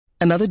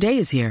Another day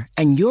is here,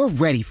 and you're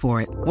ready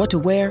for it. What to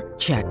wear?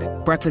 Check.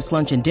 Breakfast,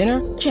 lunch, and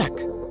dinner? Check.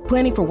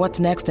 Planning for what's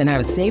next and how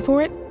to save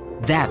for it?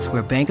 That's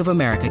where Bank of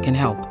America can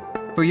help.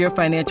 For your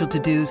financial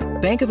to-dos,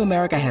 Bank of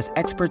America has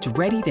experts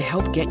ready to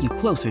help get you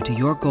closer to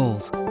your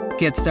goals.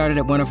 Get started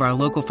at one of our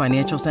local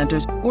financial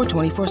centers or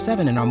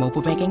 24/7 in our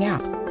mobile banking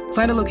app.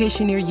 Find a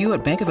location near you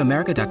at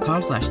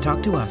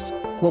bankofamerica.com/talktous.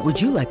 What would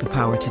you like the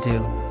power to do?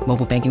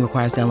 Mobile banking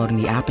requires downloading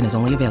the app and is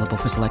only available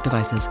for select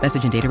devices.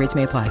 Message and data rates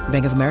may apply.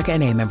 Bank of America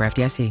N.A., member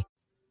FDIC.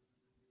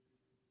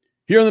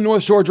 Here on the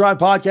North Shore Drive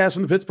podcast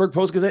from the Pittsburgh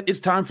Post-Gazette, it's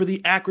time for the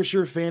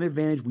Acrisure Fan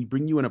Advantage. We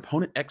bring you an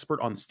opponent expert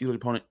on the Steelers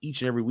opponent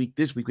each and every week.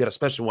 This week, we had a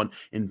special one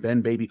in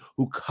Ben Baby,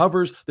 who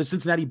covers the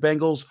Cincinnati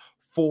Bengals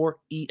for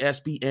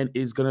ESPN.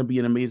 Is going to be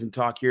an amazing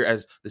talk here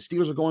as the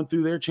Steelers are going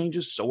through their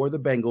changes. So are the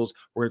Bengals.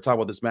 We're going to talk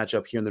about this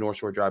matchup here in the North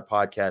Shore Drive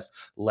podcast.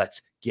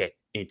 Let's get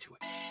into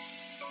it.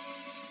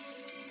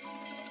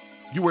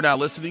 You are now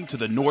listening to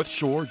the North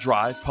Shore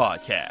Drive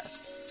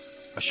podcast,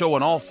 a show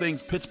on all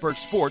things Pittsburgh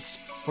sports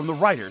from the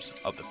writers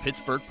of the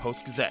Pittsburgh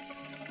Post-Gazette,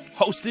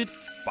 hosted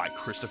by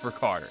Christopher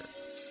Carter.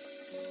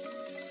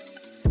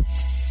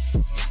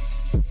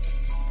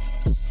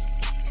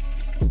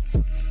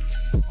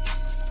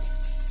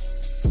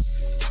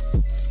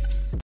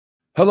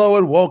 Hello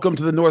and welcome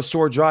to the North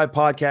Shore Drive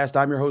podcast.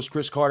 I'm your host,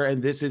 Chris Carter,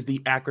 and this is the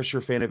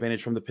Acrisure Fan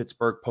Advantage from the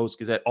Pittsburgh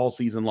Post-Gazette. All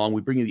season long,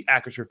 we bring you the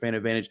Acrisure Fan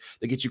Advantage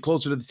that gets you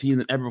closer to the team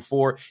than ever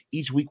before.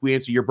 Each week, we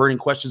answer your burning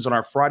questions on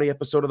our Friday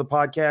episode of the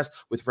podcast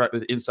with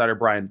insider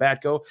Brian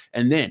Batko,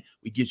 and then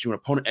we get you an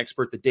opponent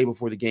expert the day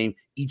before the game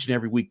each and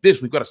every week.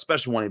 We've got a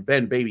special one in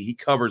Ben Baby. He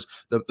covers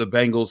the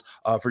Bengals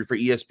for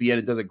ESPN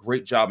and does a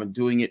great job in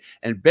doing it.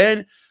 And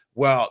Ben,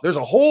 well, there's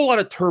a whole lot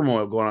of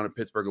turmoil going on in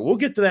Pittsburgh, and we'll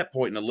get to that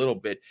point in a little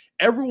bit.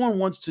 Everyone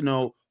wants to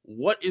know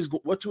what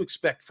to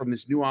expect from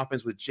this new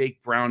offense with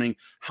Jake Browning.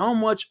 How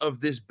much of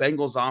this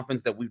Bengals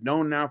offense that we've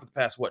known now for the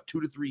past, 2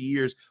 to 3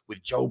 years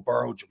with Joe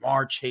Burrow,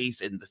 Jamar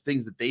Chase, and the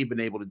things that they've been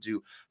able to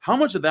do, how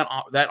much of that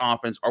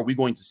offense are we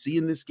going to see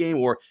in this game,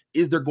 or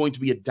is there going to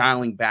be a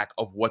dialing back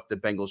of what the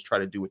Bengals try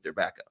to do with their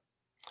backup?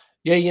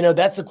 Yeah,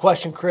 that's a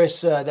question,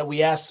 Chris, that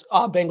we asked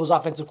Bengals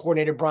offensive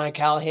coordinator Brian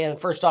Callahan. And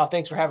first off,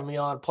 thanks for having me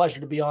on.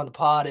 Pleasure to be on the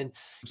pod. And,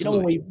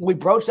 when we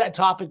broached that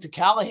topic to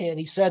Callahan,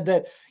 he said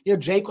that,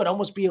 Jake would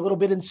almost be a little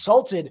bit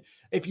insulted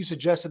if you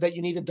suggested that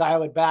you need to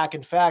dial it back.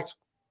 In fact,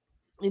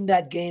 in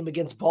that game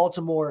against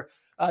Baltimore,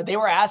 they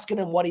were asking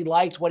him what he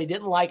liked, what he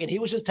didn't like. And he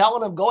was just telling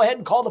them, go ahead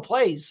and call the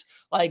plays.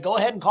 Like, go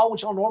ahead and call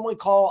what you'll normally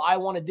call. I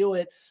want to do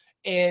it.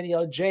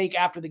 And, Jake,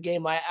 after the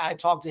game, I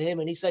talked to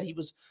him and he said he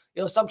was,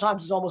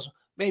 sometimes he's almost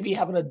maybe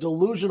having a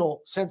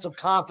delusional sense of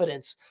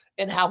confidence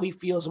in how he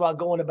feels about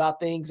going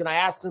about things. And I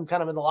asked him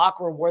kind of in the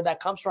locker room where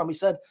that comes from. He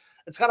said,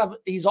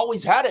 he's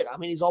always had it. I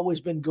mean, he's always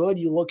been good.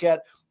 You look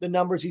at the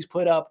numbers he's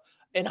put up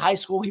in high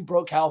school. He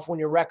broke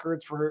California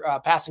records for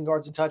passing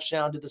yards and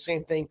touchdown, did the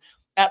same thing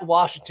at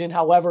Washington.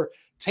 However,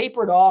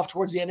 tapered off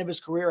towards the end of his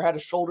career, had a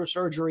shoulder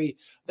surgery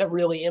that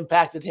really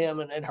impacted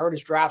him and hurt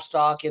his draft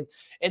stock. And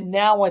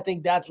now I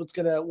think that's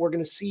we're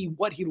going to see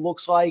what he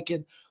looks like.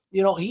 And,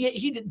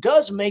 he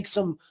does make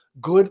some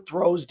good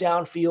throws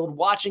downfield.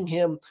 Watching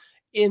him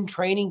in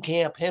training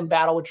camp, him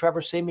battle with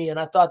Trevor Siemian,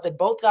 I thought that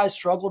both guys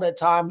struggled at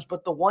times.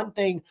 But the one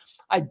thing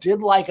I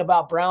did like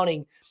about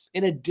Browning,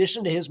 in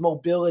addition to his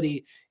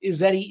mobility, is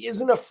that he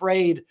isn't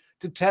afraid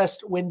to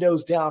test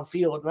windows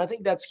downfield. And I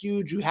think that's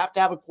huge. You have to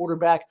have a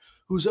quarterback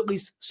who's at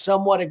least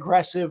somewhat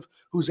aggressive,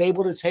 who's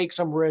able to take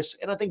some risks.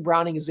 And I think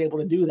Browning is able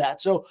to do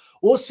that. So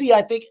we'll see,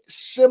 I think,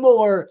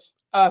 similar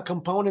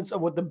components of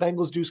what the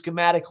Bengals do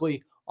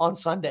schematically on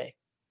Sunday.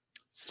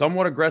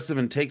 Somewhat aggressive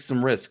and take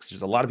some risks.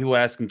 There's a lot of people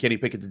asking Kenny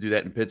Pickett to do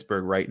that in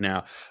Pittsburgh right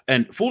now.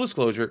 And full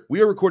disclosure,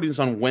 we are recording this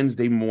on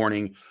Wednesday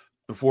morning.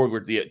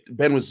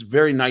 Ben was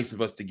very nice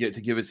of us to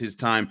give us his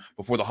time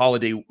before the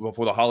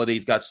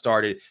holidays got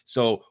started.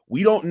 So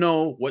we don't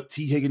know what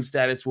T. Higgins'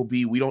 status will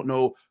be. We don't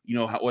know,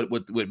 what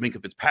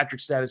Minkah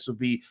Fitzpatrick's status will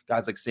be.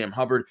 Guys like Sam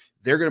Hubbard,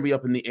 they're going to be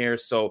up in the air.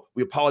 So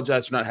we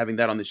apologize for not having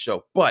that on the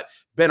show. But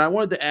Ben, I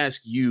wanted to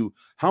ask you,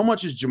 how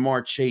much is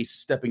Jamar Chase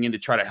stepping in to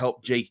try to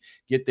help Jake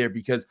get there?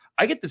 Because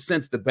I get the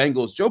sense the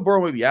Bengals, Joe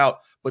Burrow may be out,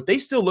 but they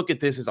still look at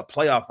this as a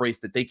playoff race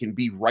that they can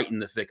be right in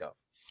the thick of.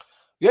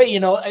 Yeah,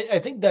 I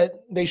think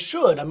that they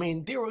should. I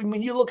mean,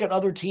 you look at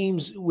other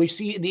teams we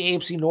see in the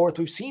AFC North.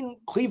 We've seen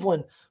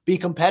Cleveland be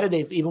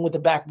competitive, even with the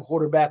backup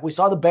quarterback. We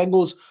saw the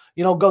Bengals,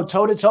 go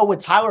toe-to-toe with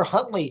Tyler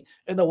Huntley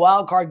in the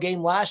wild card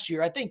game last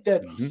year. I think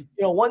that,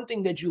 one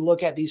thing that you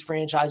look at these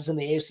franchises in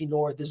the AFC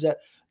North is that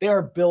they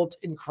are built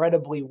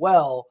incredibly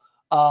well.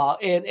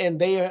 And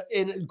they are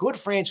in good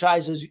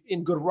franchises,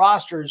 in good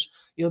rosters,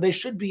 they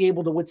should be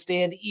able to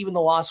withstand even the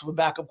loss of a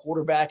backup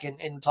quarterback.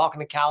 And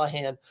talking to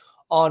Callahan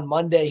on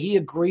Monday, he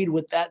agreed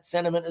with that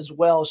sentiment as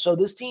well. So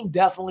this team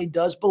definitely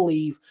does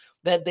believe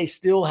that they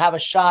still have a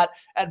shot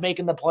at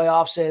making the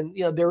playoffs. And,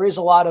 there is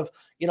a lot of,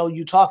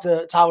 you talk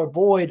to Tyler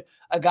Boyd,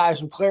 a guy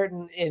from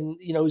Clareton, and,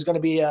 he's going to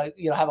be,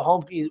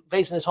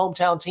 facing his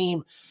hometown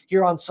team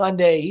here on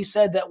Sunday. He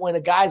said that when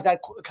a guy's got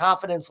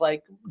confidence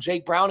like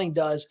Jake Browning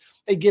does,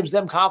 it gives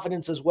them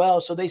confidence as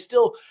well. So they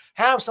still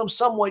have some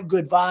somewhat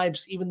good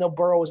vibes, even though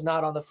Burrow is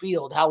not on the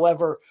field.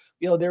 However,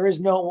 there is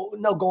no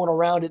going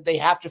around it. They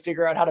have to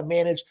figure out how to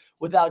manage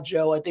without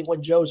Joe. I think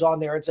when Joe's on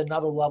there, it's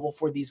another level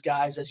for these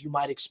guys, as you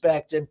might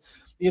expect. And,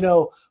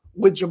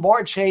 with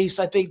Jamar Chase,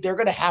 I think they're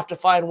going to have to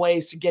find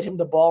ways to get him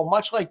the ball,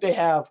 much like they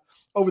have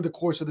over the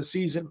course of the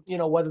season,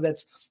 whether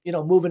that's,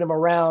 moving him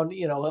around,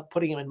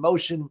 putting him in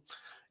motion.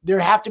 There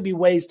have to be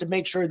ways to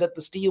make sure that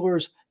the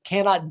Steelers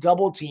cannot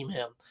double team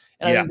him.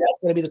 And I think that's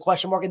going to be the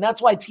question mark. And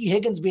that's why T.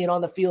 Higgins being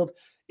on the field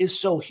is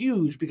so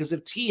huge, because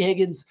if T.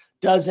 Higgins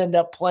does end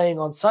up playing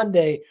on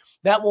Sunday,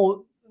 that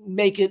will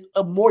make it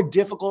more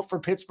difficult for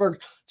Pittsburgh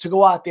to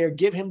go out there,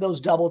 give him those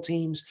double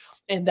teams.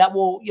 And that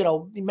will,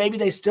 maybe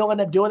they still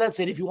end up doing that.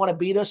 Saying, if you want to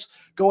beat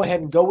us, go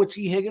ahead and go with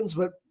T. Higgins.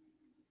 But,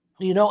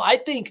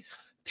 I think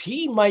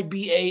T might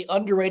be a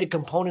underrated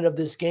component of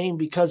this game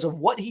because of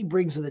what he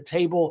brings to the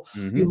table.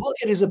 Mm-hmm. You look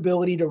at his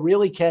ability to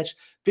really catch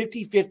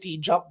 50-50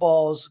 jump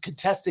balls,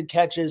 contested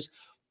catches.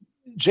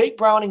 Jake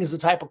Browning is the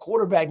type of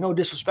quarterback, no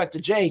disrespect to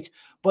Jake,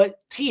 but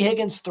T.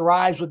 Higgins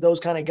thrives with those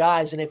kind of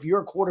guys. And if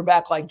you're a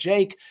quarterback like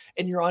Jake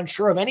and you're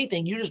unsure of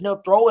anything, you just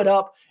throw it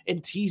up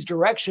in T's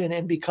direction.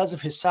 And because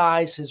of his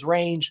size, his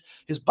range,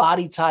 his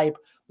body type,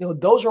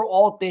 those are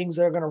all things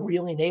that are going to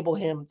really enable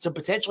him to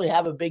potentially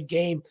have a big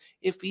game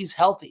if he's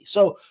healthy.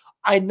 So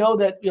I know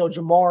that,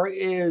 Jamar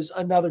is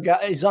another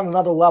guy. He's on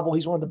another level.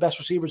 He's one of the best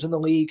receivers in the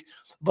league.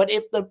 But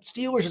if the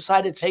Steelers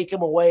decide to take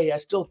him away, I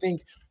still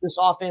think this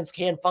offense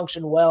can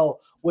function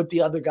well with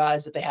the other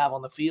guys that they have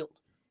on the field.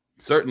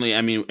 Certainly.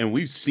 I mean, and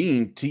we've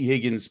seen T.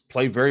 Higgins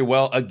play very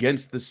well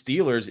against the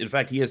Steelers. In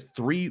fact, he has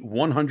 3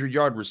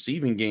 100-yard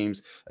receiving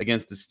games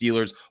against the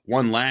Steelers.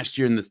 One last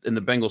year in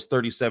the Bengals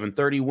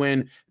 37-30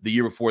 win, the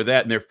year before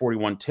that in their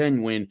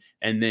 41-10 win,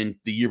 and then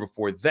the year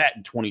before that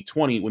in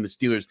 2020 when the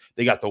Steelers,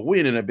 they got the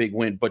win and a big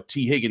win, but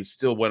T. Higgins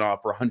still went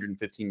off for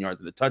 115 yards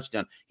and a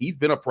touchdown. He's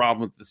been a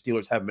problem that the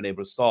Steelers haven't been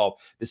able to solve.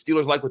 The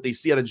Steelers like what they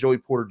see out of Joey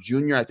Porter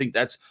Jr. I think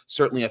that's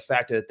certainly a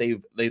factor that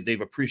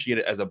they've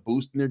appreciated as a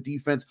boost in their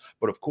defense.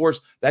 But of course,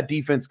 that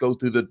defense goes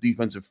through the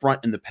defensive front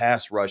and the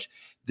pass rush.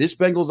 This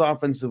Bengals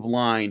offensive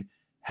line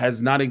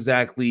has not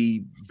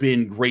exactly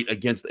been great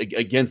against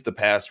the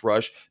pass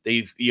rush.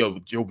 They've,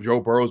 Joe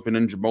Burrow's been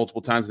injured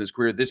multiple times in his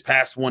career. This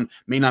past one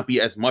may not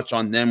be as much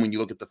on them when you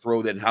look at the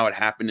throw and how it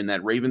happened in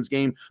that Ravens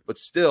game, but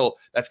still,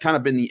 that's kind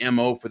of been the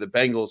MO for the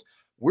Bengals.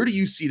 Where do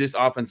you see this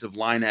offensive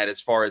line at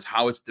as far as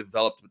how it's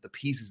developed with the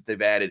pieces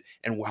they've added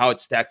and how it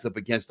stacks up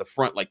against the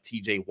front like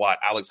TJ Watt,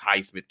 Alex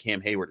Highsmith,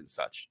 Cam Hayward, and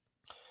such?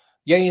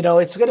 Yeah,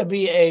 it's going to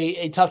be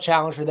a tough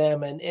challenge for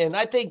them. And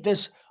I think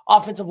this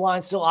offensive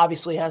line still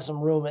obviously has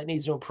some room. It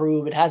needs to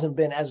improve. It hasn't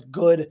been as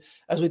good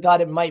as we thought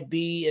it might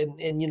be. And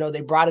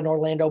they brought in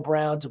Orlando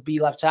Brown to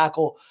be left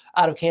tackle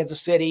out of Kansas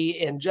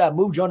City and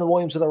moved Jonah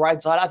Williams to the right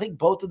side. I think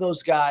both of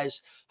those guys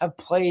have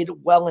played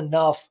well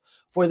enough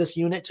for this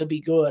unit to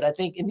be good. I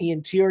think in the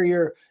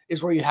interior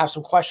is where you have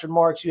some question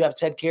marks. You have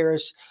Ted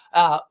Karras,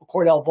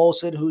 Cordell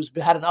Volson, who's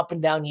had an up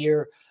and down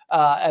year,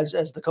 as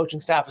the coaching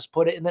staff has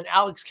put it. And then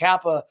Alex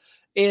Kappa.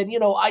 And,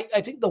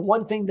 I think the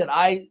one thing that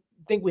I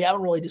think we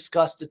haven't really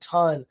discussed a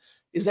ton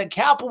is that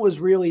Kappa was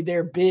really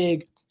their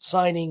big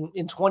signing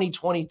in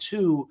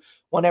 2022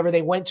 whenever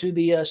they went to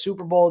the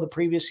Super Bowl the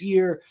previous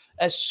year.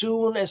 As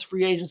soon as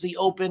free agency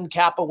opened,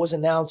 Kappa was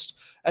announced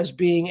as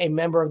being a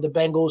member of the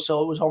Bengals.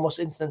 So it was almost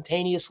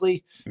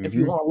instantaneously, if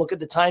you want to look at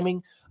the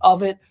timing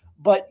of it.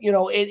 But,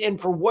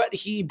 and for what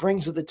he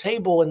brings to the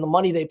table and the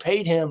money they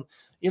paid him,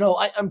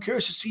 I'm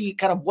curious to see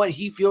kind of what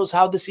he feels,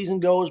 how the season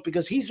goes,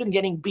 because he's been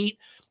getting beat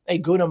a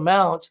good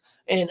amount.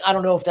 And I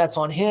don't know if that's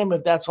on him,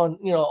 if that's on,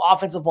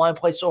 offensive line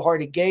play so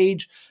hard to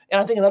gauge.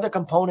 And I think another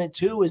component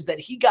too is that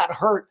he got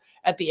hurt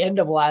at the end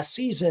of last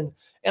season.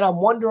 And I'm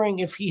wondering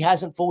if he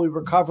hasn't fully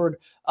recovered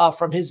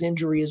from his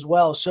injury as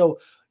well. So,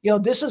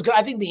 this is good.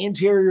 I think the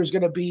interior is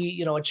going to be,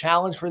 a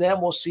challenge for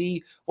them. We'll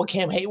see what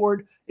Cam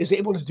Hayward is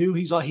able to do.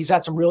 He's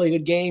had some really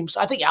good games.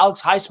 I think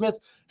Alex Highsmith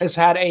has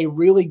had a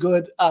really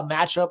good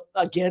matchup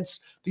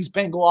against these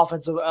Bengal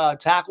offensive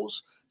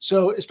tackles.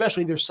 So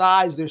especially their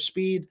size, their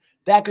speed,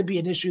 that could be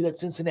an issue that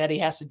Cincinnati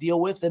has to deal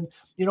with. And,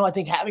 I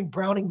think having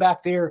Browning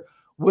back there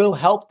will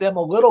help them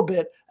a little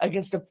bit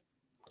against a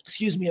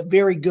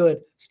very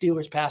good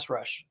Steelers pass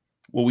rush.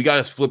 Well, we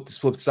got to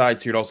flip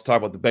sides here to also talk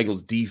about the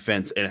Bengals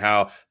defense and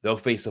how they'll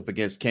face up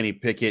against Kenny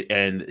Pickett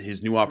and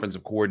his new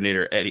offensive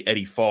coordinator,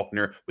 Eddie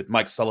Faulkner, with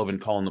Mike Sullivan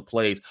calling the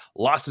plays.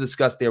 Lots to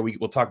discuss there.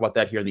 We'll talk about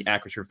that here in the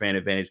Acrisure Fan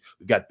Advantage.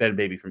 We've got Ben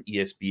Baby from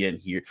ESPN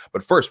here.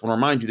 But first, I want to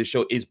remind you the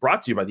show is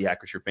brought to you by the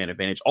Acrisure Fan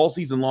Advantage. All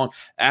season long,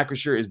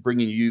 Acrisure is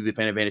bringing you the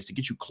Fan Advantage to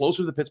get you closer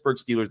to the Pittsburgh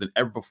Steelers than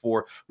ever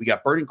before. We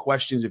got burning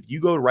questions. If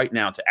you go right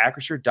now to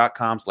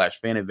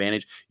acrisure.com/fan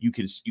advantage, you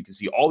can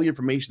see all the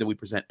information that we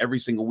present every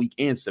single week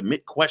and submit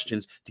submit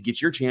questions to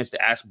get your chance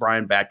to ask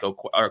Brian Batko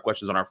our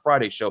questions on our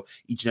Friday show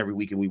each and every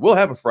week. And we will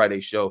have a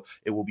Friday show.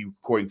 It will be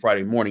recording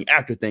Friday morning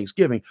after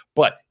Thanksgiving,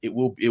 but it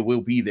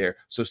will be there.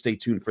 So stay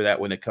tuned for that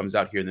when it comes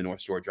out here in the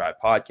North Shore Drive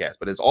podcast.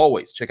 But as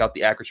always, check out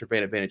the Acrisure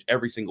Fan Advantage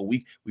every single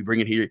week. We bring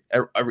it here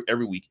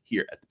every week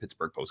here at the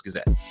Pittsburgh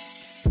Post-Gazette.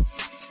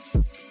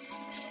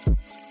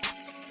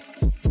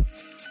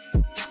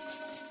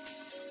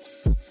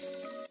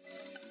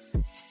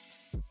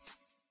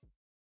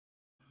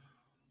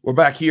 We're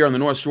back here on the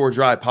North Shore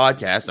Drive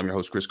podcast. I'm your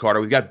host, Chris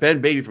Carter. We've got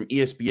Ben Beatty from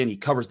ESPN. He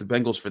covers the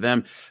Bengals for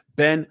them.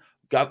 Ben,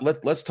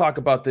 let's talk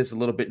about this a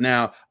little bit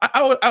now.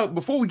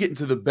 Before we get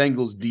into the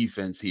Bengals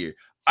defense here,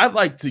 I'd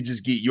like to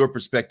just get your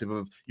perspective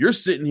of, you're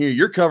sitting here,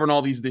 you're covering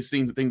all these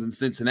things in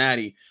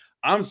Cincinnati.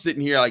 I'm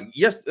sitting here like,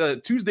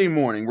 Tuesday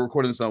morning, we're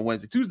recording this on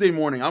Wednesday. Tuesday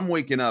morning, I'm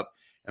waking up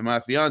and my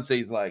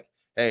fiance's like,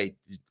 hey,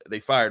 they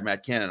fired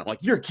Matt Canada. I'm like,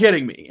 you're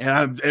kidding me.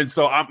 And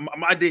so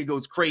my day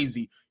goes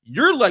crazy.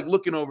 You're like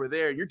looking over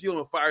there and you're dealing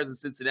with fires in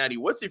Cincinnati.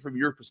 What's it from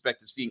your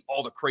perspective, seeing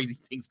all the crazy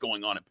things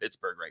going on in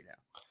Pittsburgh right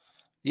now?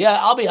 Yeah,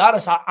 I'll be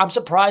honest. I'm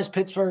surprised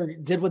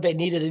Pittsburgh did what they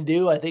needed to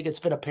do. I think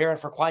it's been apparent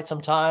for quite some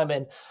time.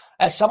 And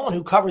as someone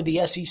who covered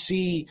the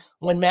SEC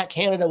when Matt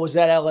Canada was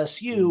at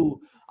LSU,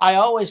 I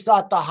always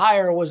thought the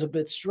hire was a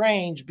bit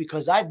strange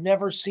because I've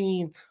never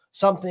seen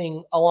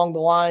something along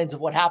the lines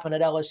of what happened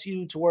at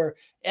LSU, to where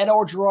Ed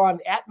Orgeron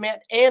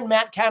and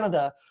Matt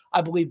Canada,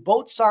 I believe,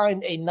 both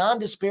signed a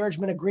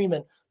non-disparagement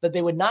agreement that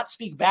they would not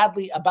speak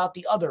badly about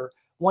the other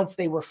once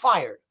they were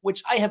fired,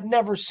 which I have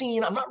never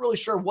seen. I'm not really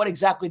sure what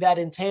exactly that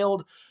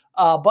entailed,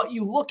 but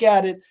you look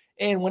at it,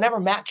 and whenever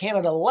Matt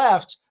Canada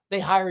left, they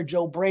hired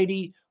Joe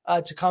Brady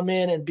to come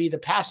in and be the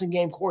passing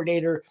game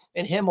coordinator,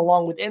 and him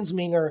along with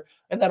Ensminger,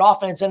 and that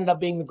offense ended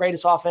up being the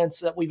greatest offense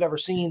that we've ever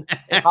seen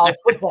in college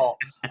football.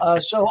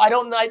 So I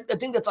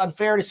think that's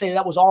unfair to say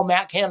that was all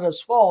Matt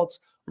Canada's fault,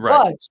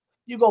 right. But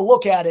you go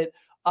look at it,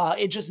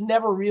 it just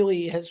never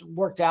really has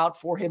worked out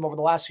for him over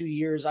the last few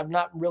years. I've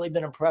not really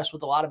been impressed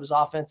with a lot of his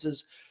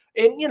offenses.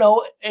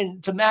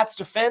 And to Matt's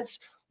defense,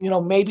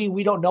 maybe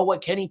we don't know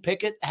what Kenny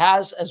Pickett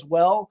has as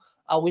well.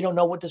 We don't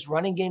know what this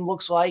running game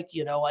looks like.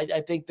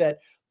 I think that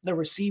the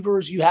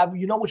receivers you have,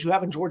 what you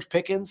have in George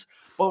Pickens,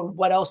 but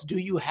what else do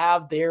you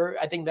have there?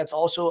 I think that's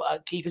also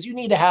a key, because you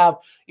need to have,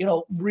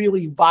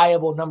 really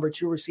viable number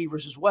 2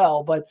 receivers as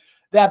well. But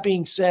that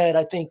being said,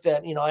 I think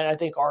that, and I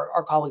think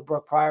our colleague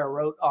Brooke Pryor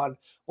wrote on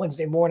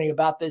Wednesday morning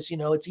about this,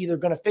 it's either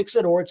going to fix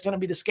it or it's going to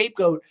be the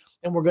scapegoat,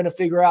 and we're going to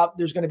figure out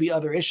there's going to be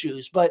other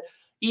issues. But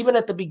even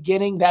at the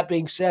beginning, that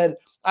being said,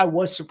 I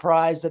was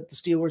surprised that the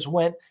Steelers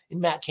went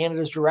in Matt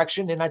Canada's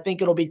direction. And I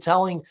think it'll be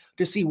telling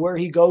to see where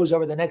he goes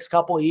over the next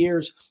couple of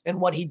years and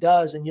what he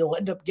does. And you'll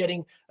end up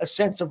getting a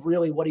sense of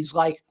really what he's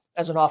like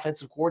as an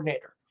offensive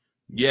coordinator.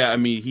 Yeah, I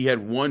mean, he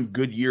had one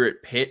good year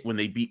at Pitt when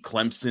they beat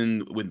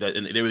Clemson,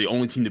 and they were the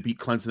only team to beat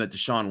Clemson that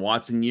Deshaun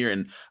Watson year.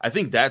 And I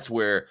think that's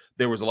where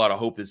there was a lot of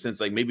hope, in the sense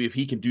like maybe if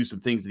he can do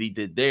some things that he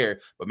did there.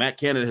 But Matt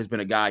Canada has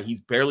been a guy,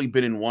 he's barely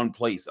been in one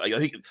place.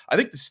 I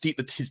think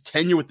his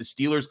tenure with the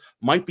Steelers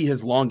might be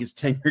his longest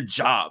tenured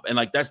job. And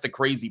like, that's the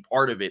crazy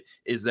part of it,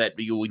 is that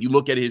when you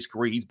look at his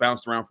career, he's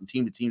bounced around from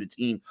team to team to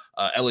team.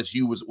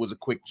 LSU was a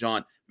quick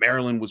jaunt.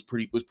 Maryland was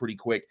pretty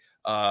quick.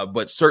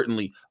 But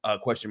certainly a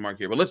question mark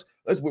here. But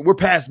we're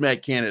past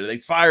Matt Canada. They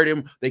fired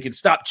him. They can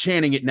stop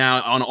chanting it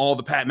now on all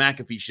the Pat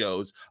McAfee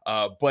shows.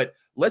 But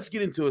let's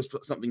get into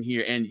something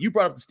here. And you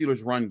brought up the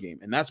Steelers' run game,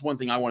 and that's one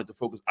thing I wanted to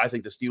focus. I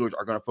think the Steelers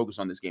are going to focus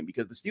on this game,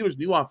 because the Steelers'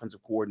 new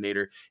offensive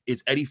coordinator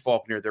is Eddie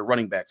Faulkner, their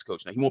running backs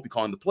coach. Now, he won't be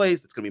calling the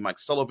plays. That's going to be Mike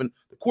Sullivan,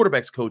 the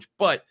quarterbacks coach.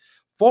 But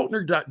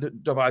Faulkner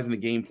devising the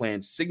game plan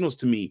signals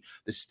to me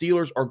the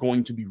Steelers are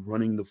going to be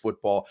running the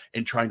football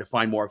and trying to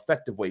find more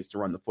effective ways to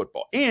run the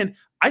football. And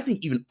I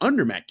think even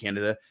under Matt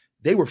Canada,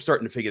 they were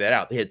starting to figure that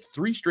out. They had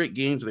 3 straight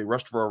games where they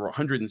rushed for over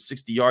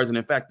 160 yards. And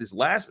in fact, this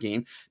last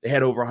game, they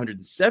had over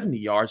 170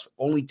 yards,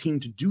 only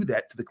team to do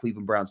that to the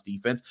Cleveland Browns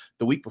defense.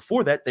 The week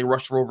before that, they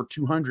rushed for over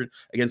 200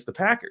 against the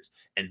Packers.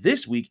 And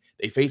this week,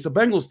 they face a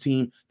Bengals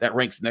team that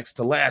ranks next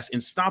to last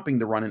in stopping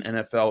the run in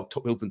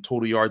NFL, both in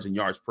total yards and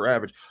yards per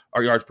average,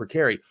 or yards per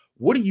carry.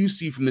 What do you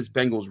see from this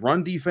Bengals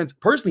run defense?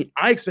 Personally,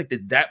 I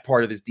expected that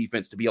part of this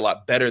defense to be a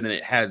lot better than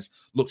it has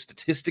looked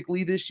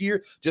statistically this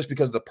year, just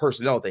because of the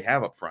personnel that they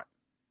have up front.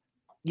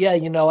 Yeah,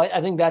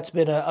 I think that's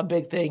been a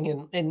big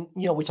thing. And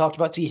we talked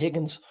about T.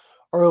 Higgins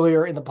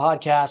earlier in the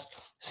podcast.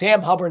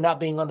 Sam Hubbard not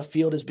being on the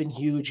field has been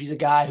huge. He's a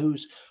guy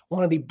who's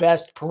one of the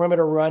best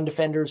perimeter run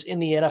defenders in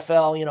the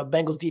NFL.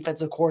 Bengals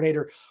defensive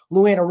coordinator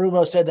Lou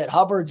Anarumo said that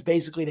Hubbard's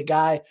basically the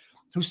guy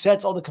who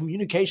sets all the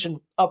communication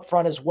up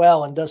front as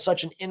well, and does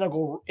such an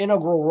integral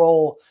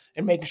role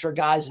in making sure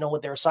guys know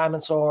what their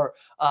assignments are,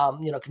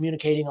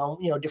 communicating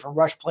on, different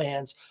rush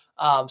plans,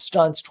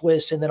 stunts,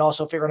 twists, and then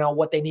also figuring out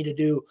what they need to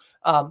do,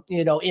 on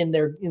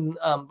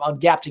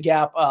gap to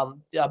gap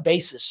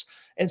basis.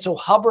 And so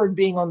Hubbard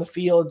being on the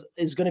field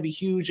is going to be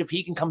huge if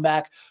he can come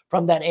back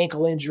from that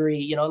ankle injury.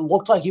 It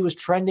looked like he was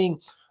trending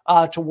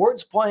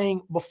towards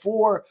playing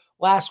before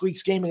last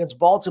week's game against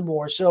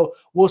Baltimore. So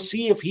we'll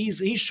see if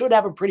he should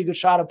have a pretty good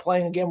shot of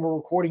playing. Again, we're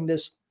recording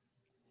this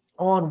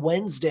on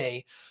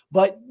Wednesday.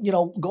 But,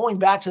 going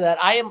back to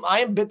that, I am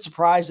a bit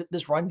surprised that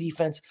this run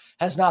defense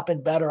has not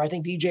been better. I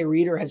think DJ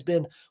Reader has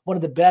been one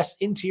of the best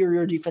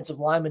interior defensive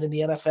linemen in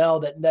the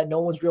NFL that no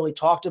one's really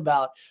talked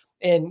about.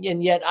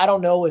 And yet I don't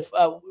know if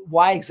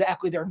why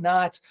exactly they're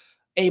not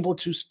able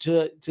to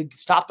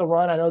stop the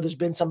run. I know there's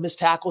been some missed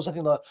tackles. I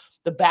think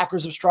the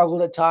backers have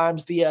struggled at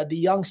times. The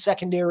young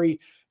secondary,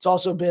 it's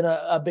also been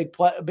a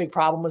big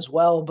problem as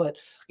well. But,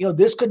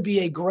 this could be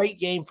a great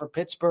game for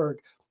Pittsburgh,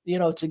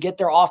 to get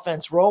their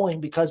offense rolling,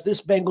 because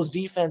this Bengals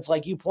defense,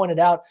 like you pointed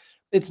out,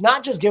 it's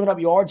not just giving up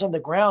yards on the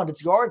ground,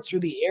 it's yards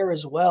through the air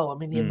as well. I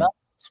mean, the amount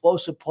of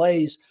explosive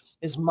plays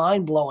is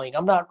mind-blowing.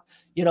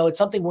 It's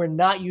something we're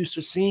not used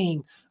to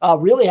seeing,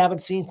 really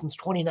haven't seen since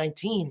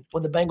 2019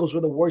 when the Bengals were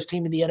the worst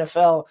team in the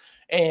NFL,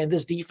 and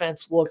this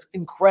defense looked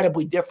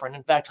incredibly different.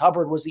 In fact,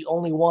 Hubbard was the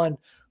only one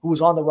who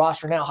was on the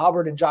roster now.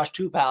 Hubbard and Josh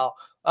Tupou,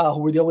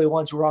 who were the only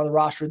ones who were on the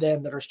roster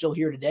then that are still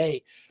here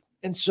today.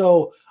 And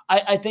so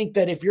I think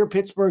that if you're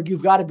Pittsburgh,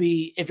 you've got to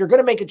be, if you're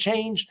going to make a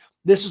change,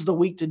 this is the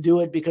week to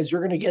do it, because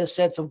you're going to get a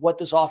sense of what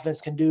this offense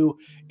can do.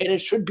 And it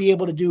should be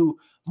able to do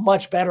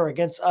much better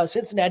against a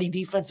Cincinnati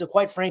defense that,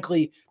 quite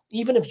frankly,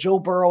 even if Joe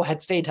Burrow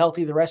had stayed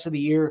healthy the rest of the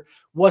year,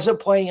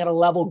 wasn't playing at a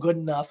level good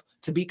enough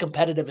to be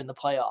competitive in the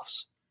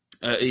playoffs.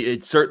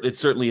 It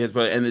certainly is,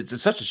 and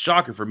it's such a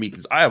shocker for me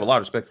because I have a lot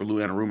of respect for Lou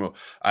Anarumo.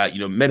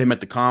 Met him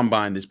at the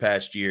Combine this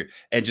past year,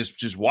 and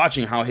just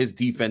watching how his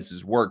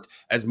defenses worked.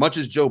 As much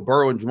as Joe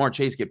Burrow and Jamar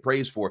Chase get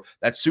praised for,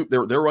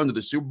 their run to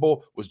the Super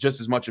Bowl was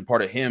just as much a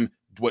part of him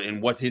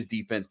and what his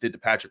defense did to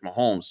Patrick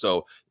Mahomes.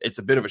 So it's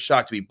a bit of a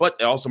shock to me, but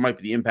it also might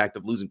be the impact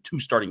of losing 2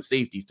 starting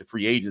safeties to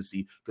free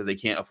agency because they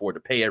can't afford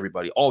to pay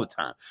everybody all the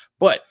time.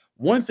 But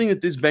one thing that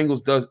this Bengals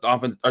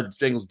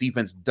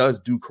defense does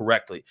do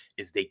correctly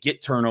is they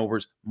get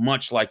turnovers,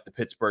 much like the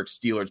Pittsburgh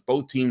Steelers.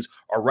 Both teams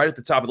are right at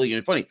the top of the league.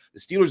 And funny, the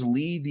Steelers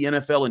lead the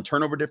NFL in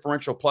turnover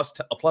differential plus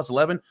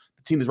 11.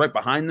 The team that's right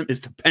behind them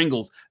is the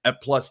Bengals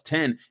at plus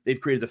 10.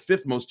 They've created the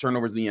 5th most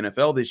turnovers in the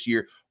NFL this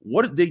year.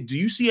 Do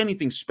you see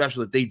anything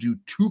special that they do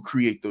to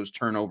create those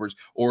turnovers,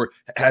 or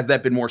has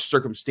that been more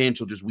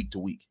circumstantial just week to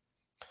week?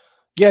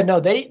 Yeah, no,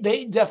 they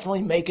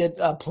definitely make it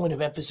a point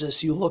of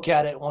emphasis. You look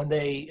at it when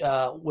they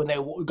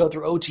go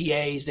through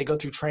OTAs, they go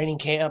through training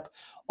camp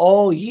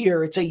all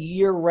year. It's a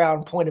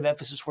year-round point of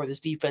emphasis for this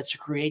defense to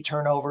create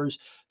turnovers,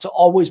 to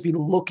always be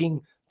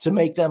looking to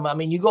make them. I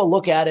mean, you go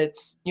look at it,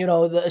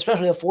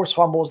 especially the forced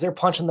fumbles, they're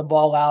punching the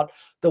ball out.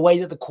 The way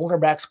that the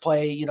cornerbacks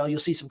play, you'll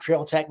see some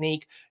trail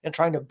technique and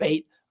trying to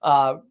bait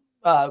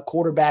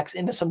quarterbacks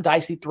into some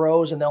dicey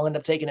throws, and they'll end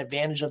up taking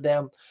advantage of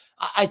them.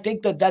 I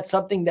think that that's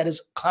something that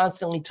is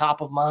constantly top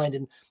of mind.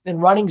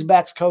 And running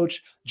backs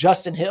coach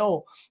Justin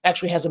Hill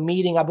actually has a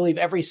meeting, I believe,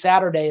 every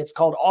Saturday. It's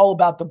called All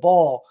About the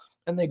Ball.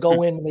 And they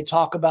go in and they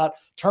talk about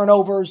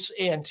turnovers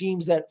and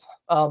teams that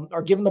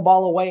are giving the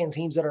ball away and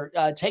teams that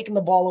are taking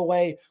the ball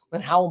away,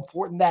 and how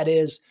important that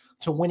is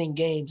to winning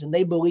games. And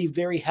they believe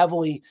very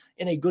heavily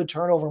in a good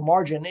turnover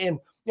margin. And,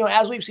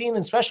 as we've seen,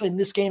 especially in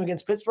this game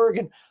against Pittsburgh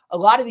and a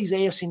lot of these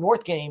AFC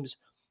North games,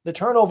 the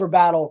turnover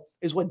battle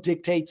is what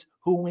dictates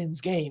who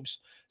wins games.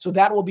 So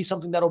that will be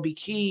something that will be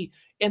key.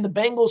 And the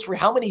Bengals, for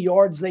how many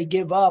yards they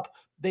give up,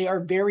 they are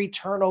very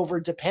turnover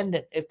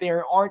dependent. If they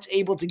aren't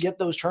able to get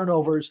those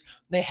turnovers,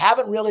 they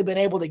haven't really been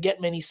able to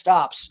get many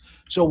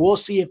stops. So we'll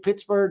see if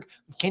Pittsburgh,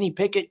 Kenny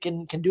Pickett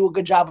can do a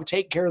good job of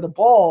taking care of the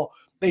ball.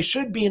 They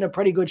should be in a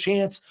pretty good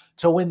chance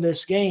to win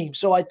this game.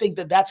 So I think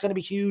that that's going to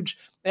be huge,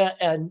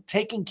 and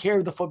taking care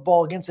of the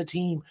football against a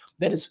team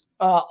that is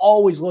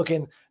always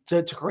looking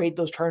to create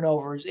those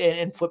turnovers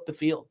and flip the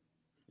field.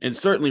 And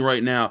certainly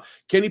right now,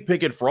 Kenny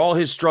Pickett, for all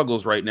his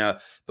struggles right now,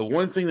 the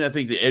one thing that I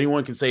think that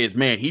anyone can say is,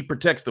 man, he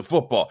protects the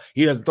football.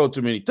 He doesn't throw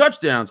too many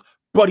touchdowns,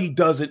 but he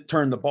doesn't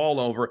turn the ball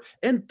over.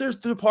 And there's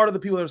the part of the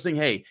people that are saying,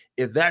 hey,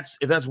 if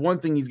that's one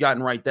thing he's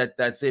gotten right,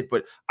 that's it.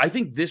 But I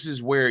think this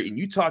is where, and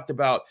you talked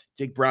about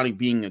Jake Browning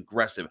being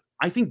aggressive.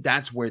 I think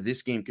that's where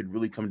this game could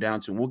really come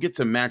down to. And we'll get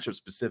to matchup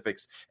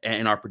specifics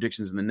and our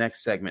predictions in the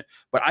next segment.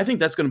 But I think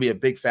that's going to be a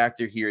big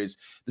factor here is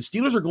the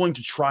Steelers are going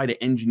to try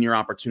to engineer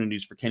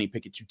opportunities for Kenny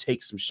Pickett to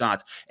take some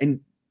shots. And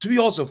to be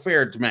also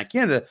fair to Matt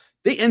Canada,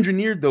 they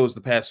engineered those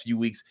the past few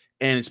weeks.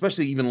 And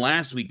especially even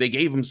last week, they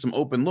gave him some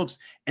open looks,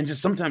 and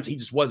just sometimes he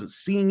just wasn't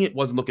seeing it,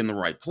 wasn't looking in the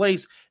right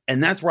place.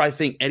 And that's where I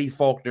think Eddie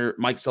Faulkner,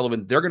 Mike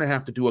Sullivan, they're going to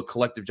have to do a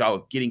collective job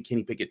of getting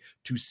Kenny Pickett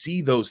to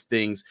see those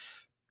things.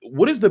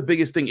 What is the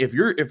biggest thing if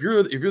you're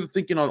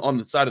thinking on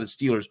the side of the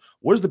Steelers?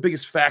 What is the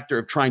biggest factor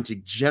of trying to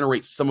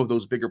generate some of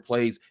those bigger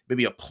plays?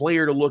 Maybe a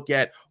player to look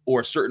at,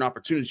 or certain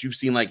opportunities you've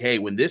seen, like, hey,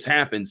 when this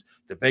happens,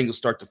 the Bengals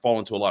start to fall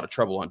into a lot of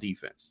trouble on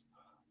defense.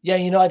 Yeah,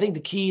 I think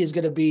the key is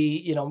going to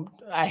be,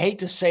 I hate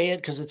to say it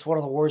because it's one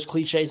of the worst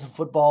cliches in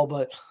football,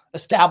 but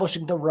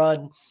establishing the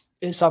run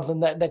is something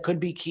that could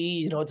be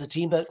key. It's a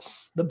team that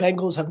the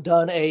Bengals have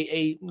done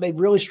they've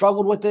really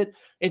struggled with it.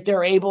 If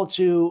they're able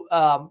to,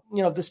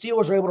 if the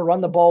Steelers are able to run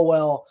the ball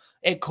well,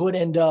 it could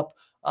end up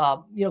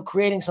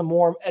creating some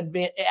more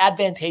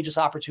advantageous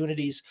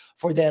opportunities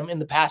for them in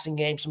the passing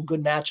game, some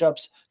good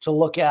matchups to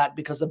look at,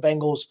 because the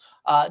Bengals,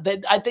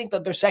 I think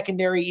that their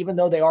secondary, even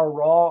though they are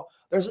raw,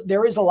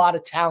 there is a lot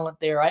of talent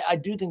there. I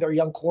do think their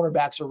young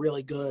cornerbacks are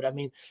really good. I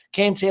mean,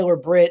 Cam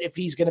Taylor-Britt, if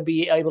he's going to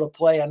be able to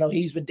play, I know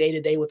he's been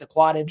day-to-day with a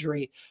quad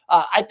injury.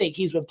 I think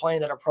he's been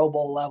playing at a Pro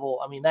Bowl level.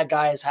 I mean, that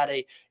guy has had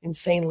a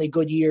insanely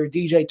good year.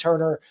 DJ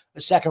Turner,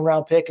 the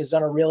second-round pick, has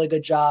done a really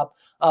good job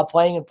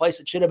playing in place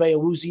of Chidobe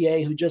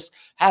Awuzie, who just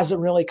hasn't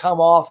really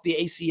come off the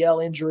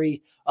ACL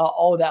injury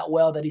all that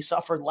well that he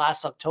suffered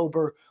last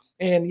October.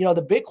 And,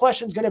 the big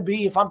question is going to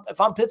be, if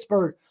I'm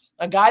Pittsburgh,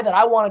 a guy that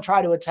I want to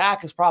try to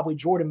attack is probably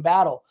Jordan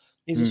Battle.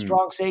 He's a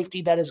strong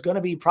safety that is going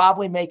to be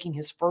probably making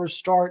his first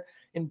start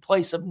in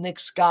place of Nick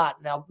Scott.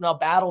 Now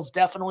Battle's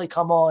definitely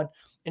come on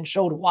and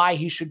showed why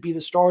he should be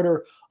the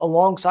starter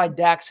alongside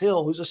Dax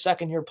Hill, who's a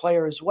second-year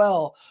player as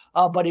well.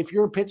 But if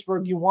you're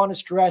Pittsburgh, you want to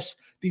stress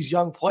these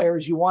young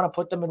players. You want to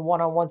put them in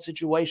one-on-one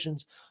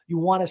situations. You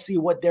want to see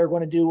what they're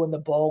going to do when the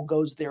ball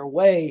goes their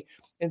way.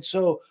 And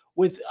so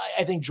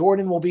I think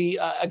Jordan will be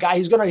a guy,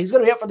 he's going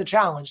to be up for the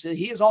challenge.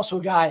 He is also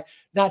a guy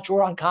not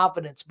short on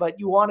confidence, but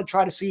you want to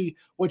try to see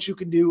what you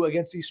can do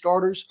against these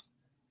starters.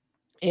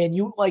 And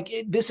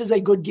this is a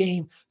good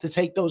game to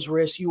take those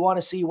risks. You want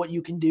to see what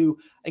you can do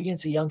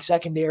against a young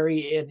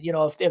secondary. And,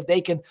 if they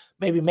can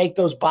maybe make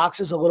those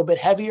boxes a little bit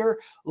heavier,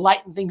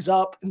 lighten things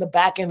up in the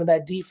back end of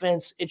that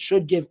defense, it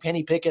should give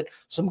Kenny Pickett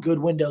some good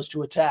windows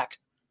to attack.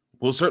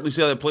 We'll certainly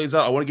see how that plays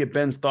out. I want to get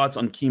Ben's thoughts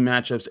on key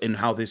matchups and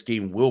how this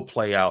game will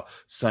play out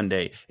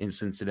Sunday in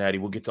Cincinnati.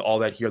 We'll get to all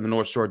that here on the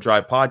North Shore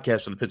Drive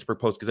podcast from the Pittsburgh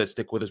Post-Gazette.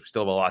 Stick with us. We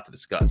still have a lot to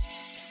discuss.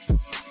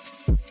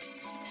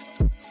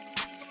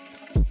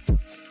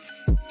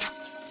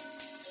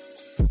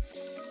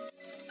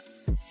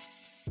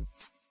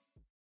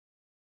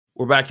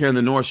 We're back here in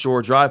the North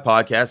Shore Drive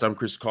podcast. I'm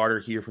Chris Carter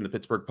here from the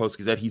Pittsburgh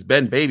Post-Gazette. He's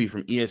Ben Baby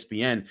from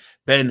ESPN.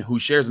 Ben, who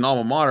shares an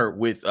alma mater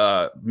with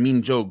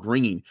Mean Joe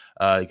Green,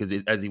 because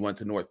as he went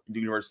to the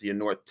University of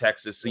North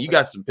Texas. So you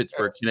got some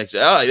Pittsburgh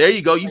connection. Oh, there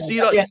you go. You see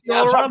it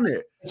all around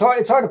there. It's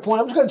hard to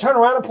point. I'm just going to turn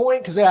around and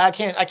point because I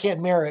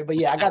can't mirror it. But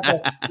yeah, you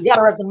got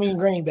to rep the Mean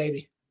Green,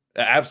 baby.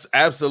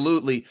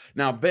 Absolutely.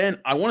 Now, Ben,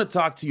 I want to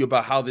talk to you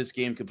about how this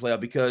game could play out,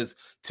 because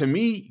to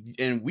me,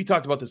 and we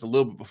talked about this a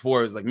little bit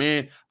before, it's like,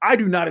 man, I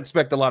do not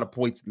expect a lot of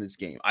points in this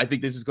game. I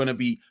think this is going to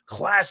be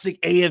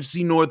classic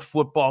AFC North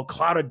football,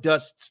 cloud of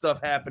dust stuff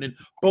happening.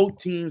 Both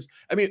teams,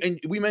 and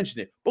we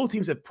mentioned it, both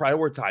teams have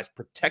prioritized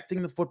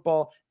protecting the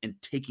football and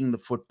taking the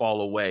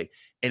football away.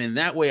 And in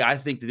that way, I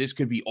think that this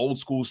could be old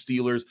school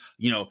Steelers,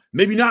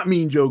 maybe not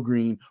Mean Joe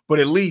Green, but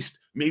at least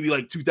maybe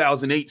like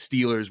 2008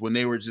 Steelers when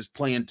they were just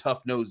playing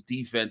tough-nosed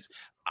defense.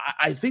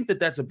 I think that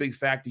that's a big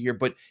factor here.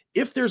 But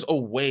if there's a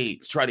way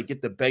to try to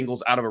get the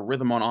Bengals out of a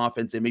rhythm on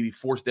offense and maybe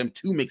force them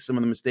to make some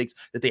of the mistakes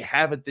that they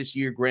haven't this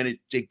year, granted,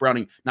 Jake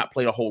Browning not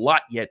played a whole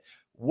lot yet,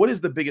 what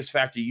is the biggest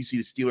factor you see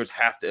the Steelers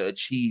have to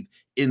achieve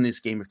in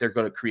this game if they're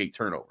going to create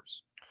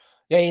turnovers?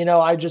 Yeah,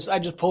 I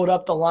just pulled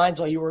up the lines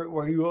while you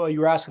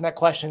were asking that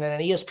question, and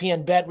an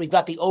ESPN bet, we've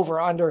got the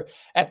over/under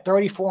at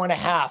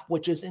 34.5,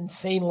 which is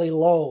insanely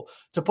low.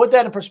 To put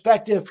that in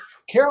perspective,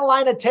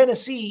 Carolina,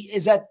 Tennessee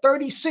is at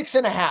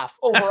 36.5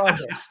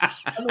 over/under.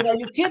 Are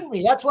you kidding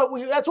me? That's what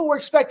we're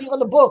expecting on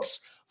the books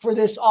for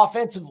this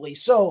offensively.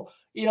 So,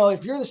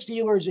 if you're the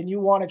Steelers and you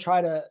want to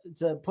try to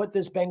put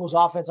this Bengals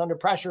offense under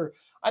pressure,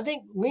 I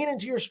think lean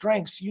into your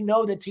strengths. You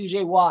know that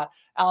TJ Watt,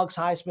 Alex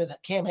Highsmith,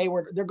 Cam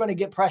Hayward, they're going to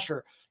get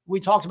pressure. We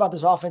talked about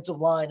this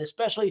offensive line,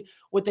 especially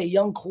with a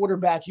young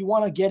quarterback. You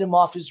want to get him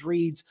off his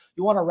reads.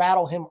 You want to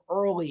rattle him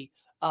early.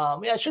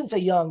 I shouldn't say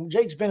young.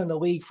 Jake's been in the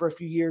league for a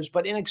few years,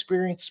 but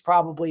inexperience is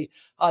probably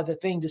the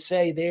thing to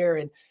say there.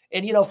 And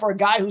for a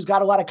guy who's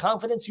got a lot of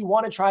confidence, you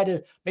want to try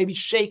to maybe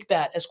shake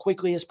that as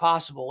quickly as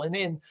possible.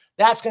 And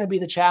that's going to be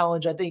the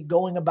challenge, I think,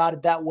 going about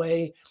it that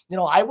way.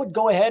 I would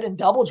go ahead and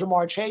double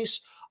Jamar Chase.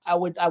 I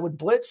would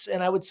blitz,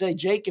 and I would say,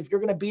 Jake, if you're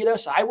going to beat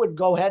us, I would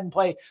go ahead and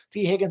play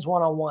T. Higgins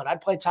one-on-one.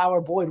 I'd play Tyler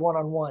Boyd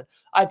one-on-one.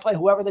 I'd play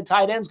whoever the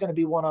tight end's going to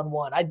be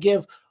one-on-one. I'd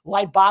give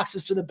light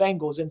boxes to the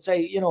Bengals and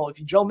say,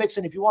 if Joe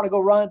Mixon, if you want to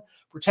go run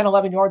for 10,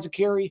 11 yards a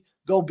carry,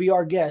 go be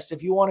our guest.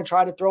 If you want to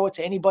try to throw it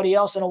to anybody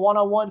else in a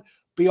one-on-one,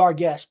 be our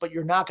guest. But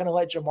you're not going to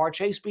let Jamar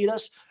Chase beat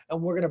us,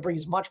 and we're going to bring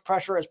as much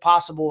pressure as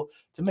possible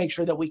to make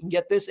sure that we can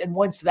get this. And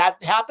once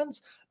that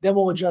happens, then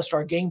we'll adjust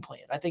our game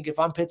plan. I think if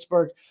I'm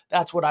Pittsburgh,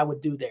 that's what I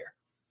would do there.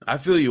 I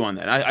feel you on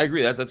that. I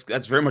agree.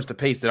 That's very much the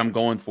pace that I'm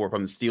going for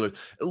from the Steelers.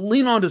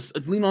 Lean on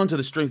to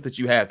the strengths that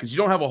you have, because you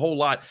don't have a whole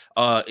lot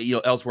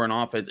elsewhere in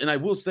offense. And I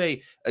will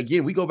say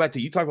again, we go back to,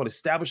 you talk about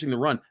establishing the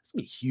run. It's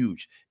gonna be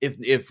huge.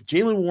 If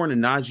Jaylen Warren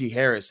and Najee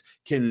Harris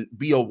can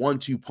be a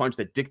 1-2 punch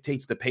that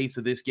dictates the pace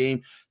of this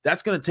game,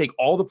 that's gonna take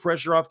all the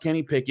pressure off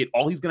Kenny Pickett.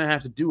 All he's gonna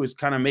have to do is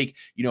kind of make,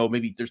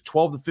 maybe there's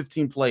 12 to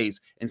 15 plays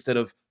instead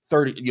of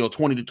 30,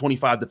 20 to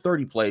 25 to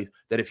 30 plays,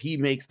 that if he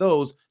makes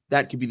those,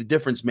 that could be the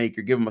difference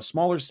maker. Give him a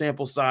smaller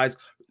sample size,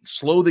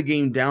 slow the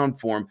game down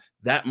for him.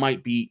 That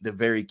might be the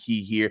very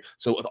key here.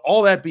 So with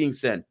all that being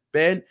said,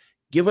 Ben,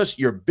 Give us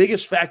your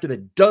biggest factor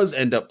that does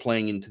end up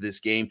playing into this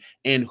game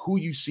and who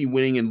you see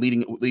winning and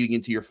leading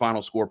into your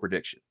final score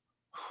prediction.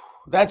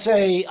 I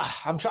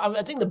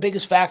think the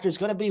biggest factor is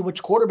going to be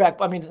which quarterback.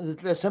 I mean,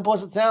 as simple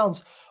as it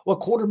sounds,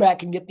 what quarterback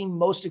can get the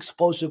most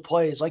explosive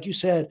plays. Like you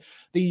said,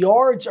 the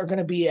yards are going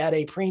to be at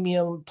a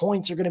premium,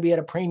 points are going to be at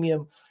a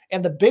premium,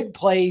 and the big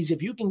plays,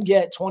 if you can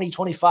get 20,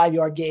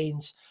 25-yard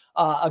gains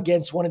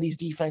against one of these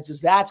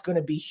defenses, that's going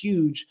to be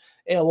huge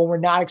when we're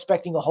not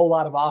expecting a whole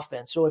lot of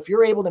offense. So if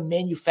you're able to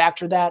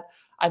manufacture that,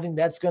 I think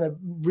that's going to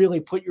really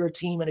put your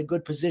team in a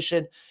good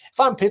position. If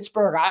I'm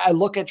Pittsburgh, I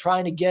look at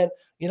trying to get,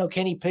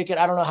 Kenny Pickett.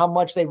 I don't know how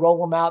much they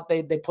roll him out.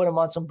 They put him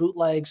on some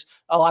bootlegs,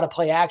 a lot of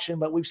play action,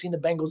 but we've seen the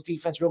Bengals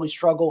defense really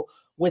struggle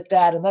with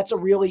that. And that's a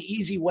really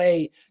easy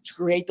way to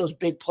create those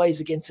big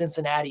plays against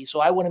Cincinnati. So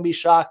I wouldn't be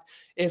shocked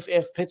if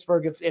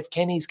Pittsburgh, if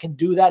Kenny's can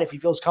do that, if he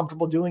feels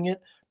comfortable doing it.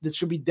 This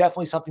should be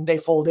definitely something they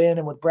fold in.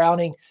 And with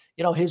Browning,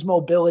 his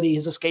mobility,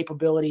 his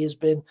escapability has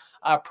been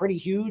pretty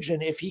huge.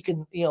 And if he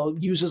can,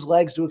 use his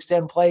legs to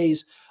extend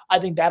plays, I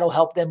think that'll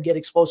help them get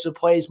explosive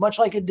plays, much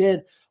like it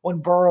did when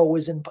Burrow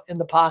was in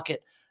the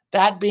pocket.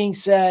 That being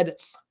said,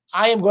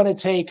 I am going to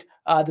take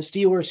the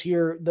Steelers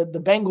here. The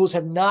Bengals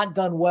have not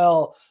done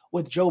well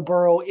with Joe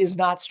Burrow is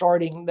not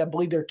starting. I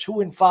believe they're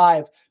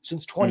 2-5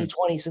 since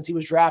 2020, since he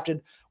was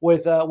drafted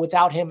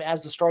without him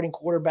as the starting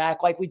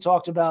quarterback. Like we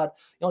talked about,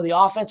 the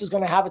offense is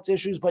going to have its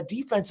issues, but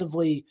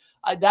defensively,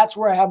 that's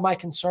where I have my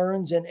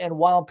concerns. And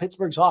while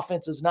Pittsburgh's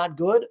offense is not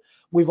good,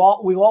 we've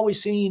always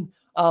seen,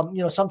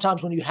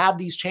 sometimes when you have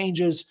these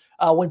changes,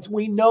 when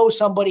we know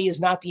somebody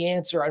is not the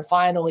answer and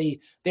finally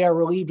they are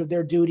relieved of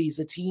their duties,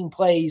 the team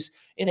plays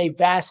in a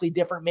vastly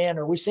different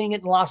manner. We're seeing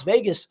it in Las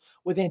Vegas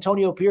with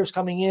Antonio Pierce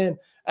coming in,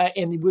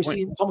 and we're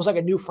seeing it's almost like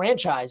a new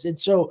franchise. And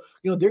so,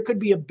 there could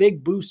be a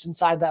big boost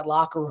inside that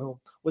locker room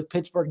with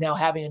Pittsburgh now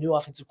having a new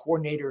offensive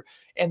coordinator.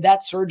 And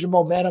that surge of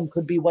momentum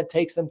could be what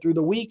takes them through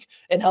the week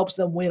and helps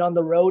them win on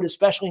the road,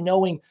 especially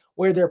knowing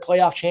where their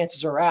playoff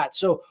chances are at.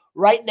 So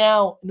right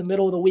now, in the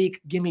middle of the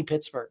week, give me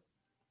Pittsburgh.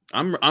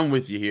 I'm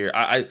with you here.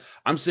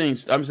 I'm saying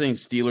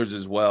Steelers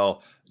as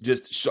well.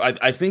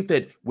 I think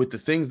that with the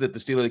things that the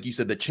Steelers, like you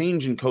said, the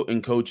change in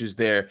coaches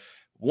there,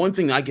 one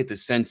thing I get the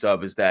sense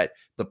of is that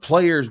the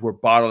players were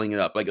bottling it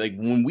up. Like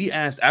when we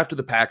asked after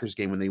the Packers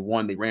game, when they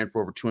won, they ran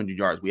for over 200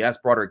 yards. We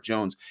asked Broderick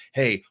Jones,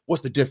 hey,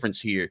 what's the difference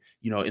here,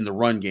 in the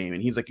run game?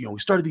 And he's like, we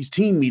started these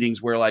team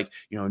meetings where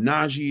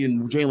Najee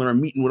and Jalen are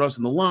meeting with us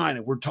in the line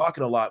and we're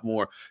talking a lot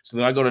more. So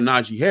then I go to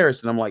Najee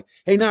Harris and I'm like,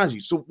 hey,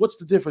 Najee, so what's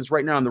the difference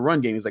right now in the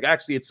run game? He's like,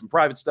 actually, it's some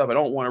private stuff. I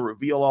don't want to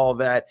reveal all of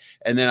that.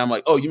 And then I'm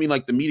like, oh, you mean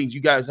like the meetings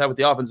you guys have with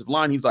the offensive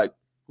line? He's like,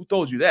 who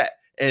told you that?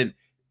 And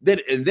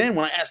then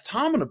when I asked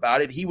Tomlin about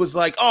it, he was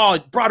like, oh,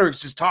 Broderick's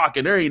just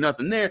talking. There ain't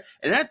nothing there.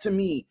 And that, to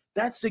me,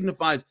 that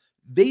signifies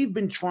they've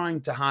been trying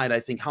to hide, I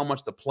think, how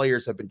much the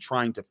players have been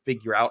trying to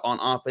figure out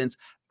on offense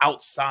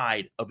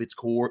outside of its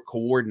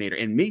coordinator.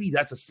 And maybe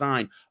that's a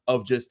sign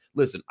of just,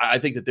 listen, I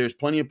think that there's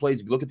plenty of plays.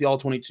 If you look at the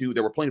All-22,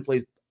 there were plenty of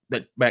plays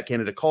that Matt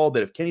Canada called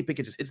that if Kenny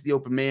Pickett just hits the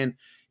open man,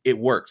 it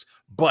works.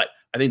 But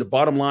I think the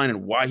bottom line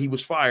and why he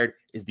was fired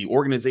is the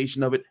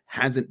organization of it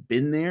hasn't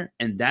been there.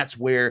 And that's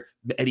where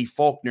Eddie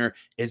Faulkner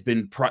has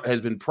been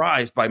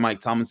prized by Mike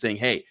Tomlin, saying,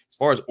 hey, as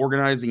far as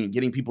organizing and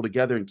getting people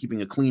together and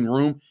keeping a clean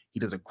room, he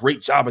does a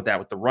great job at that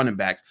with the running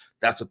backs.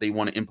 That's what they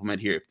want to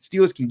implement here. If the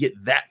Steelers can get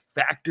that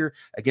factor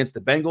against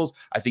the Bengals,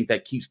 I think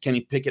that keeps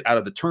Kenny Pickett out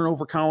of the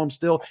turnover column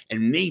still,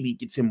 and maybe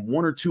gets him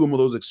one or two of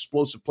those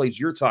explosive plays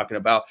you're talking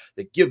about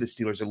that give the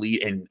Steelers a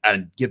lead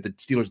and give the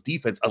Steelers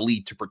defense a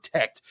lead to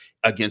protect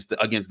against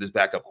this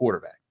backup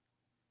quarterback.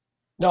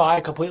 No,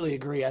 I completely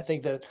agree. I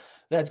think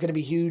that's going to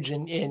be huge.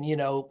 And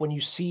when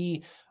you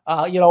see,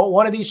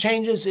 one of these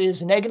changes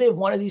is negative,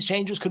 one of these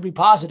changes could be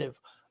positive.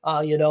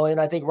 And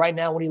I think right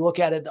now when you look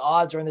at it, the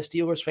odds are in the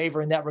Steelers'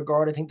 favor in that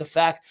regard. I think the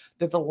fact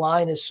that the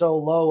line is so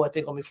low, I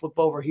think let me flip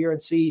over here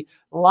and see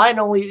the line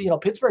only,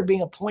 Pittsburgh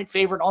being a point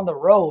favorite on the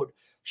road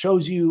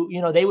shows you,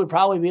 they would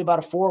probably be about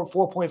a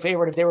 4-point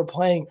favorite if they were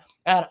playing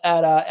at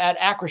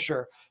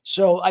Acrisure.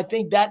 So I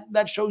think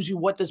that shows you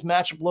what this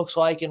matchup looks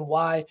like and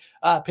why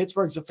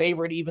Pittsburgh's a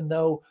favorite, even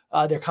though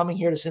they're coming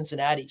here to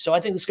Cincinnati. So I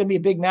think it's going to be a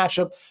big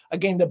matchup, a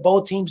game that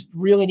both teams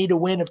really need to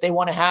win if they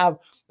want to have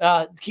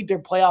keep their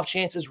playoff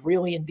chances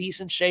really in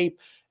decent shape.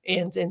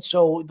 And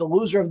so the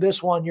loser of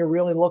this one, you're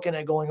really looking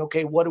at going,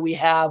 okay, what do we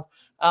have?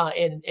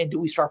 And do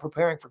we start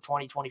preparing for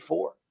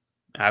 2024?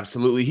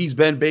 Absolutely. He's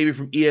Ben Baby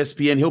from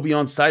ESPN. He'll be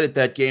on site at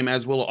that game,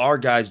 as will our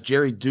guys,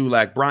 Jerry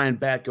Dulac, Brian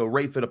Batko,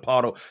 Ray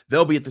Fittipaldo.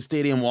 They'll be at the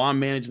stadium while I'm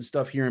managing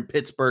stuff here in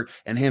Pittsburgh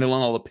and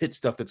handling all the Pitt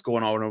stuff that's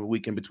going on over the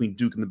weekend between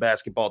Duke and the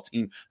basketball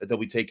team that they'll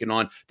be taking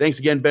on. Thanks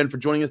again, Ben, for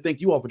joining us. Thank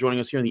you all for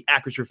joining us here in the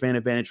Acrisure Fan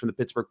Advantage from the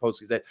Pittsburgh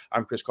Post-Gazette.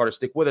 I'm Chris Carter.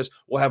 Stick with us.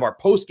 We'll have our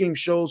post-game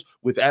shows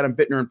with Adam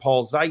Bittner and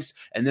Paul Zeiss.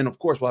 And then, of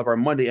course, we'll have our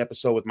Monday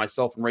episode with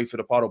myself and Ray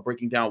Fittipaldo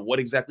breaking down what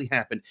exactly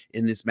happened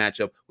in this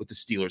matchup with the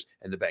Steelers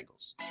and the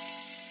Bengals.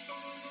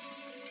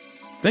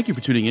 Thank you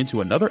for tuning in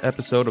to another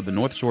episode of the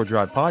North Shore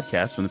Drive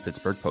podcast from the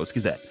Pittsburgh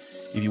Post-Gazette.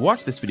 If you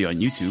watch this video on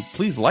YouTube,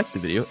 please like the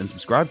video and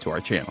subscribe to our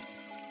channel.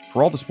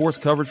 For all the sports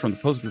coverage from the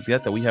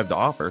Post-Gazette that we have to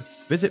offer,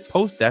 visit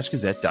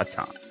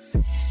post-gazette.com.